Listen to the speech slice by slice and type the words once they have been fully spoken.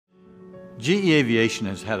GE Aviation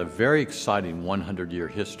has had a very exciting 100-year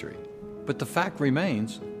history, but the fact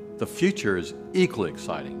remains, the future is equally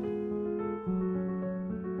exciting.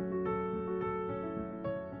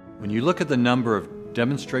 When you look at the number of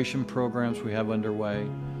demonstration programs we have underway,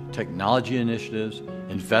 technology initiatives,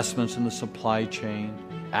 investments in the supply chain,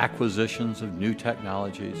 acquisitions of new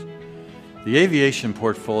technologies, the aviation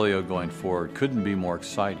portfolio going forward couldn't be more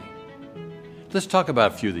exciting. Let's talk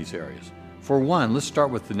about a few of these areas. For one, let's start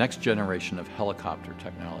with the next generation of helicopter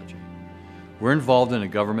technology. We're involved in a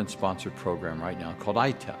government-sponsored program right now called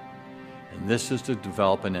ITEP, and this is to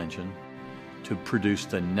develop an engine to produce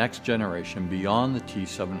the next generation beyond the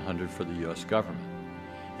T-700 for the U.S. government.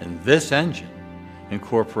 And this engine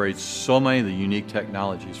incorporates so many of the unique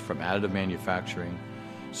technologies from additive manufacturing,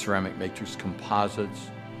 ceramic matrix composites,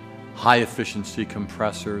 high-efficiency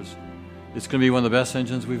compressors. It's going to be one of the best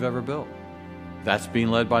engines we've ever built. That's being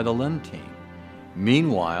led by the Lynn team.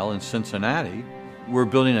 Meanwhile, in Cincinnati, we're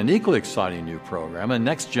building an equally exciting new program, a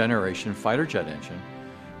next-generation fighter jet engine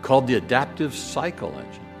called the Adaptive Cycle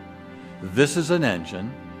Engine. This is an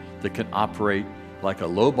engine that can operate like a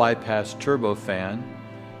low-bypass turbofan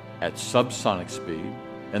at subsonic speed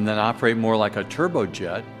and then operate more like a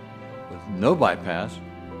turbojet with no bypass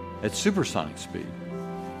at supersonic speed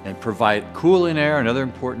and provide cooling air and other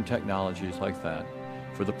important technologies like that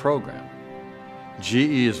for the program. GE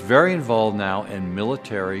is very involved now in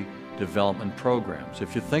military development programs.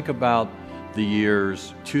 If you think about the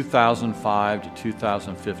years 2005 to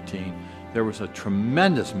 2015, there was a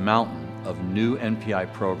tremendous mountain of new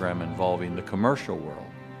NPI program involving the commercial world.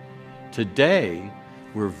 Today,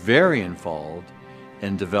 we're very involved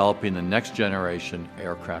in developing the next generation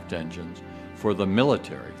aircraft engines for the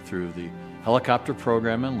military through the helicopter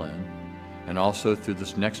program in Lynn and also through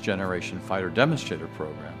this next generation fighter demonstrator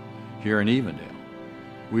program here in Evendale.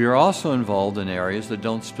 We are also involved in areas that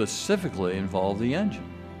don't specifically involve the engine.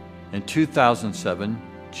 In 2007,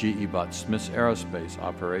 GE bought Smiths Aerospace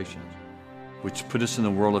Operations, which put us in the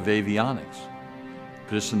world of avionics,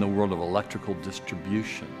 put us in the world of electrical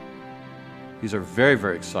distribution. These are very,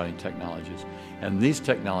 very exciting technologies, and these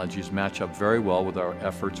technologies match up very well with our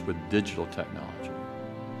efforts with digital technology.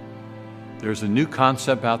 There's a new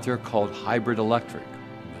concept out there called hybrid electric.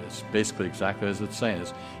 It's basically exactly as it's saying.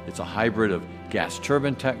 It's a hybrid of gas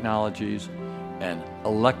turbine technologies and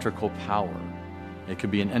electrical power. It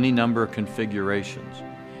could be in any number of configurations.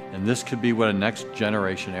 And this could be what a next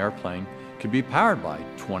generation airplane could be powered by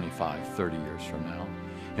 25, 30 years from now.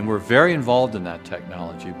 And we're very involved in that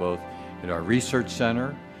technology, both at our research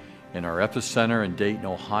center, in our epicenter in Dayton,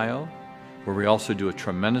 Ohio, where we also do a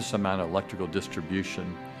tremendous amount of electrical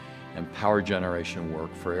distribution and power generation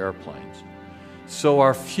work for airplanes. So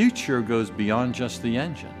our future goes beyond just the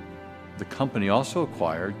engine. The company also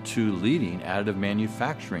acquired two leading additive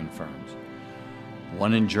manufacturing firms,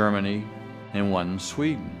 one in Germany and one in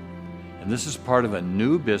Sweden. And this is part of a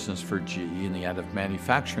new business for GE in the additive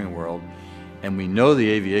manufacturing world, and we know the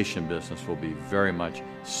aviation business will be very much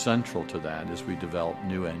central to that as we develop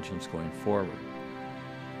new engines going forward.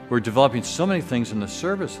 We're developing so many things in the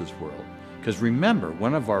services world, because remember,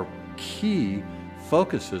 one of our key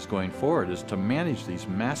focuses going forward is to manage these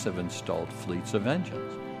massive installed fleets of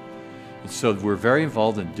engines. And so we're very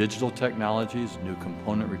involved in digital technologies, new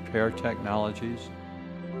component repair technologies,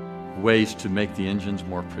 ways to make the engines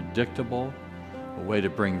more predictable, a way to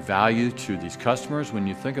bring value to these customers. When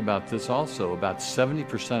you think about this also, about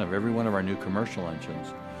 70% of every one of our new commercial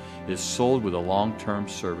engines is sold with a long-term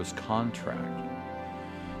service contract.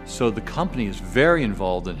 So the company is very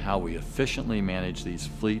involved in how we efficiently manage these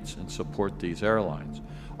fleets and support these airlines.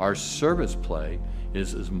 Our service play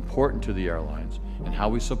is as important to the airlines and how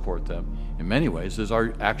we support them in many ways as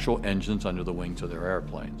our actual engines under the wings of their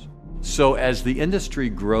airplanes. So as the industry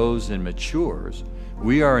grows and matures,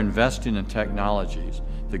 we are investing in technologies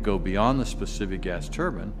that go beyond the specific gas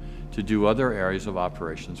turbine to do other areas of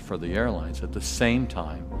operations for the airlines. At the same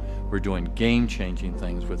time, we're doing game-changing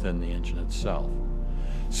things within the engine itself.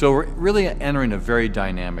 So we're really entering a very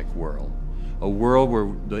dynamic world, a world where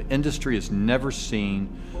the industry has never seen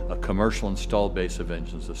a commercial installed base of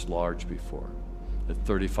engines this large before, at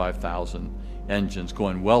 35,000 engines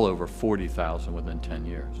going well over 40,000 within 10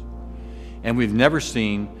 years. And we've never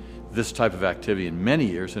seen this type of activity in many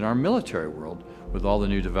years in our military world with all the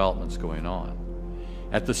new developments going on.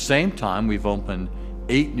 At the same time, we've opened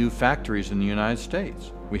 8 new factories in the United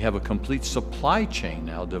States. We have a complete supply chain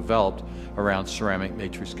now developed around ceramic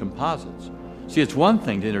matrix composites. See, it's one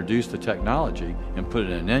thing to introduce the technology and put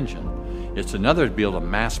it in an engine. It's another to be able to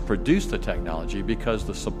mass produce the technology because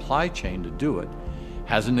the supply chain to do it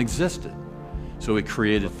hasn't existed. So we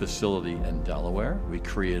created a facility in Delaware. We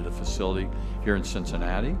created a facility here in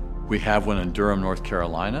Cincinnati. We have one in Durham, North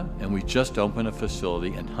Carolina, and we just opened a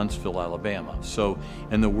facility in Huntsville, Alabama. So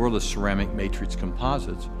in the world of ceramic matrix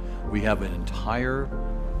composites, we have an entire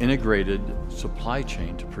integrated supply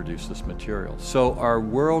chain to produce this material. So our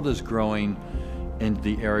world is growing in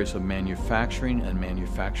the areas of manufacturing and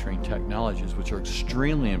manufacturing technologies, which are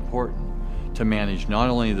extremely important to manage not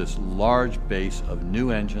only this large base of new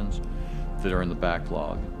engines that are in the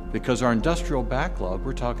backlog, because our industrial backlog,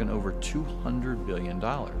 we're talking over $200 billion,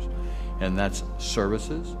 and that's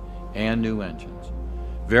services and new engines.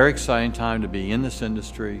 Very exciting time to be in this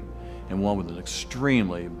industry, and one with an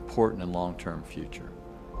extremely important and long-term future.